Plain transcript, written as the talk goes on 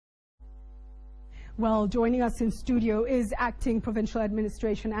Well, joining us in studio is Acting Provincial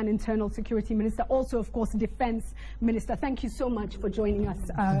Administration and Internal Security Minister, also, of course, Defense Minister. Thank you so much for joining us,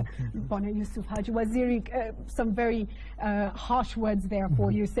 Bwana Yusuf Haji. Waziri, some very harsh words there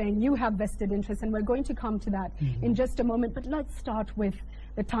for you, saying you have vested interest, and we're going to come to that in just a moment. But let's start with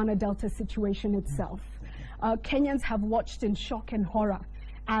the Tana Delta situation itself. Kenyans have watched in shock and horror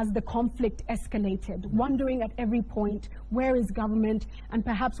as the conflict escalated, wondering at every point, where is government, and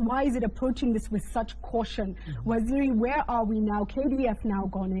perhaps why is it approaching this with such caution? Waziri, where are we now? KDF now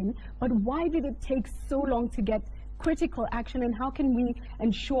gone in, but why did it take so long to get critical action, and how can we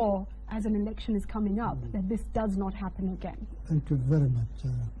ensure, as an election is coming up, that this does not happen again? Thank you very much.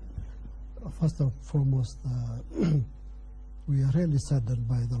 First and foremost, we are really saddened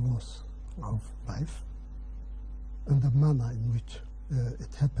by the loss of life and the manner in which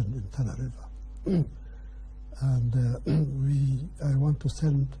it happened in Tana River. And I want to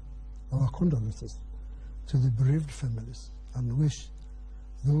send our condolences to the bereaved families and wish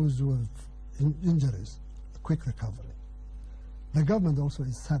those who have injuries a quick recovery. The government also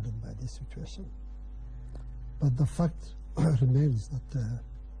is saddened by this situation. But the fact remains that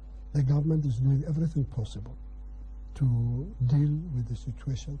the government is doing everything possible to deal with the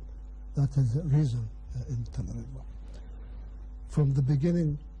situation that has arisen in Tana River. From the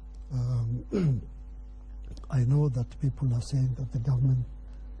beginning, I know that people are saying that the government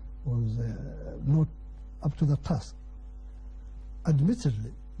was not up to the task.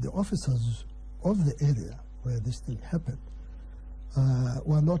 Admittedly, the officers of the area where this thing happened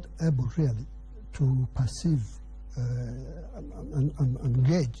were not able really to perceive and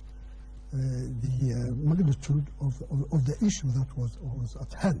gauge the magnitude of the issue that was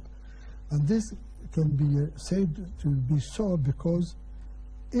at hand. And this can be said to be so because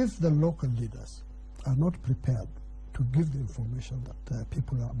if the local leaders are not prepared to give the information that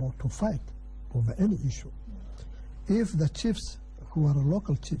people are about to fight over any issue, if the chiefs who are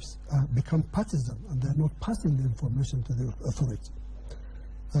local chiefs become partisan and they're not passing the information to the authority,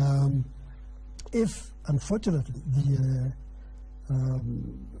 if unfortunately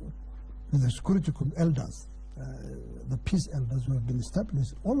the security elders, the peace elders who have been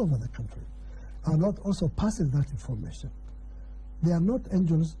established all over the country, are not also passing that information, they are not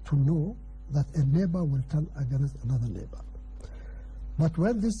angels to know that a neighbor will turn against another neighbor. But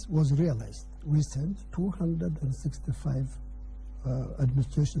when this was realized, we sent 265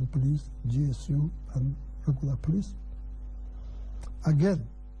 administration police, GSU, and regular police. Again,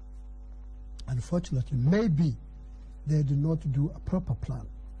 unfortunately, maybe they did not do a proper plan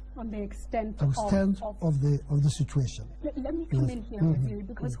on the extent of the situation. Let me come in here with you,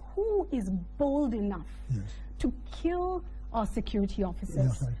 because who is bold enough to kill our security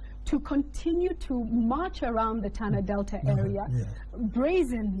officers, to continue to march around the Tana Delta area,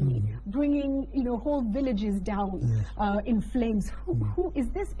 brazenly bringing whole villages down in flames? Who is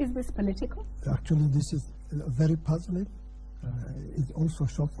this? Is this political? Actually, this is very puzzling. It also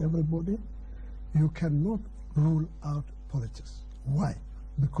shocks everybody. You cannot rule out politics. Why?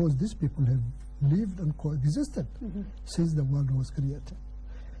 Because these people have lived and coexisted since the world was created.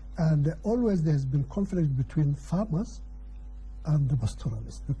 And always there has been conflict between farmers and the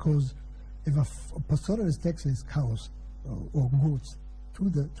pastoralists, because if a pastoralist takes his cows or goats to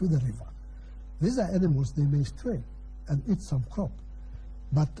the river, these are animals, they may stray and eat some crop.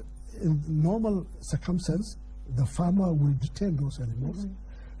 But in normal circumstance, the farmer will detain those animals,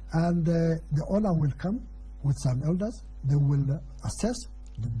 and the owner will come with some elders. They will assess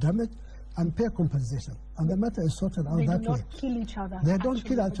the damage and pay compensation, and the matter is sorted out that way. They do not kill each other. They don't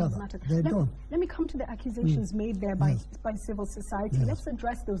kill each other. They don't. Let me come to the accusations made there by civil society. Let's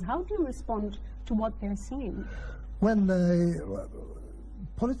address those. How do you respond to what they're saying? Well,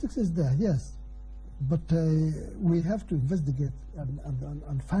 politics is there, yes, but we have to investigate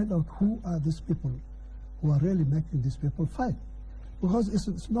and find out who are these people who are really making these people fight. Because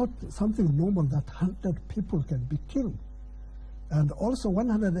it's not something normal that 100 people can be killed. And also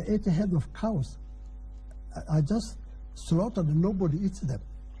 180 head of cows are just slaughtered and nobody eats them.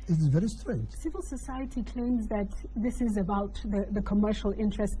 It's very strange. Civil society claims that this is about the commercial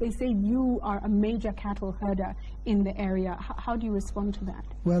interest. They say you are a major cattle herder in the area. How do you respond to that?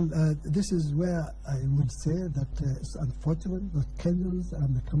 Well, this is where I would say that it's unfortunate that Kenyans are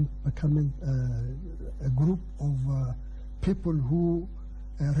becoming a group of people who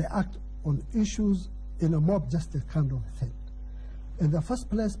react on issues in a mob justice kind of thing. In the first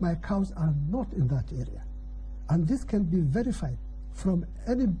place, my cows are not in that area. And this can be verified from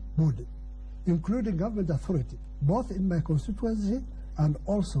anybody, including government authority, both in my constituency and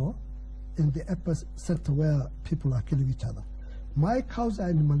also in the upper sector where people are killing each other. My cows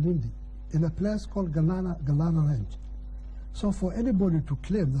are in Malindi, in a place called Galana Range. So for anybody to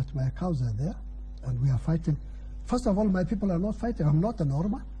claim that my cows are there and we are fighting, first of all, my people are not fighting. I'm not an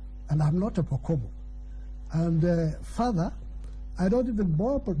Orma and I'm not a Pokomo. And further, I don't even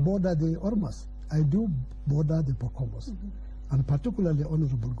border the Ormas. I do border the Pokomos, and particularly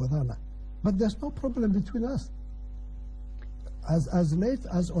Honorable Godana. But there's no problem between us. As late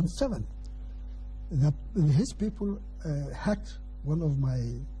as on 7th, his people hacked one of my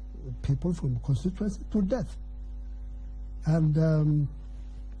people from constituency to death. And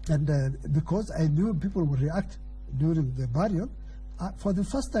because I knew people would react during the burial, for the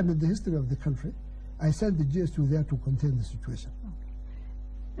first time in the history of the country, I sent the GSU there to contain the situation.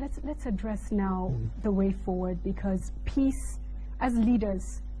 Okay. Let's address now the way forward, because peace, as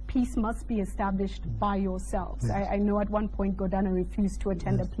leaders, peace must be established by yourselves. Yes. I know at one point Godana refused to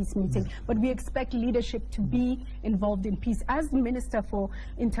attend a peace meeting, but we expect leadership to be involved in peace. As the Minister for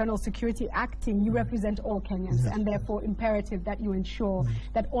Internal Security acting, you represent all Kenyans, and therefore imperative that you ensure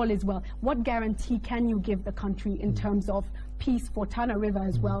that all is well. What guarantee can you give the country in terms of peace for Tana River,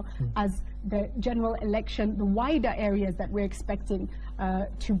 as well as the general election, the wider areas that we're expecting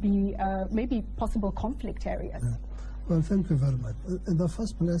to be maybe possible conflict areas? Well, thank you very much. In the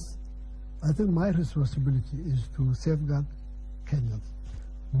first place, I think my responsibility is to safeguard Kenyans,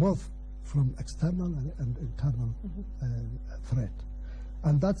 both from external and internal threat.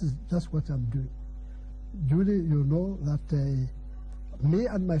 And that is just what I'm doing. Julie, you know that me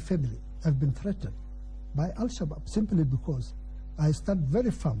and my family have been threatened by Al-Shabaab simply because I stand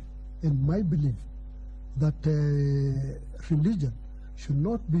very firm in my belief that religion should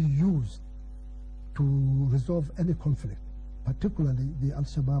not be used to resolve any conflict, particularly the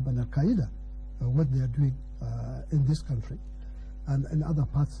Al-Shabaab and Al-Qaeda, what they are doing in this country and in other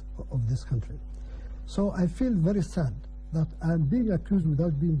parts of this country. So I feel very sad that I'm being accused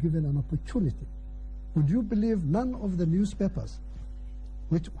without being given an opportunity. Would you believe none of the newspapers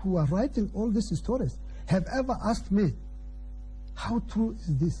who are writing all these stories have ever asked me, how true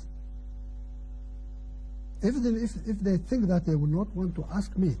is this? Even if they think that they will not want to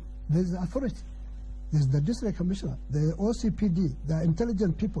ask me, there's the authority. There's the district commissioner, the OCPD, the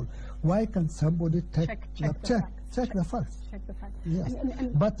intelligent people. Why can't somebody check the facts? Check the facts. Yes.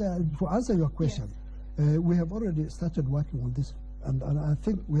 But to answer your question, we have already started working on this, and I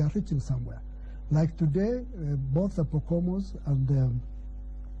think we are reaching somewhere. Like today, both the Pokomos and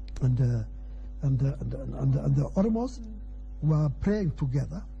the Oromos were praying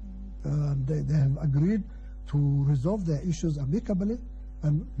together. They have agreed to resolve their issues amicably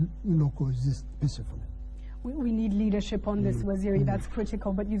and coexist peacefully. We need leadership on this, Waziri. That's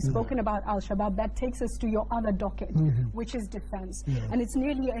critical. But you've spoken about Al-Shabaab. That takes us to your other docket, which is defense. And it's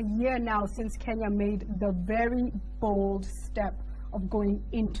nearly a year now since Kenya made the very bold step of going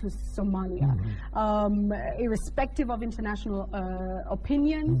into Somalia. Irrespective of international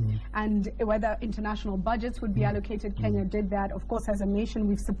opinion and whether international budgets would be allocated, Kenya did that. Of course, as a nation,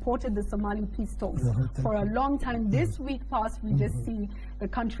 we've supported the Somali peace talks for a long time. This week past, we just see the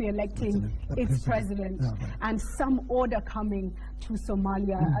country electing its president and some order coming to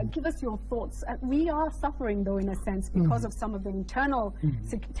Somalia. Give us your thoughts. We are suffering, though, in a sense, because of some of the internal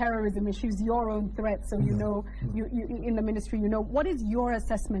terrorism issues, your own threats. So you know, you in the ministry, you know. What is your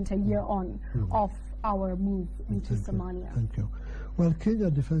assessment a year on of our move into Somalia? Thank you. Well, Kenya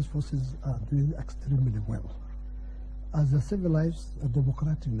Defense Forces are doing extremely well. As a civilized,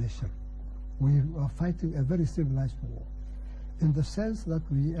 democratic nation, we are fighting a very civilized war, in the sense that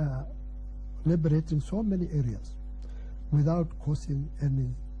we are liberating so many areas without causing any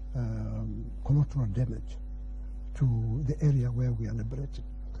collateral damage to the area where we are liberating.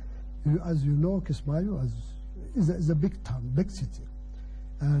 As you know, Kismayo is a big town, big city.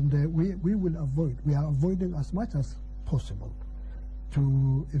 And we are avoiding as much as possible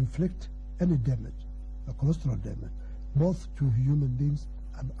to inflict any damage, collateral damage, both to human beings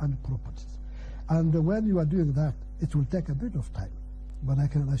and properties. And when you are doing that, it will take a bit of time. But I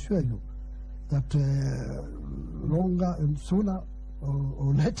can assure you that longer and sooner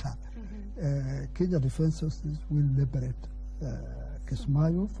or later, Kenya Defense Forces will liberate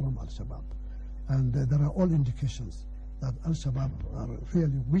Kismayo from Al-Shabaab. And there are all indications that Al-Shabaab are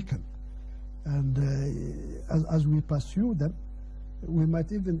really weakened. And as we pursue them, we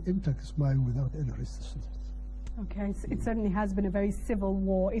might even enter Kismayo without any resistance. Okay, so it certainly has been a very civil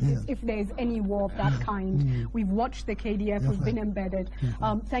war, if there is any war of that kind. We've watched the KDF, we've been embedded.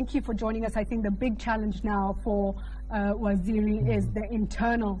 Thank you for joining us. I think the big challenge now for Waziri is the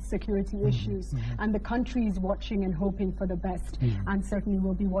internal security issues, and the country is watching and hoping for the best, and certainly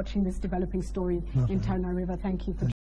we'll be watching this developing story in Tana River. Thank you for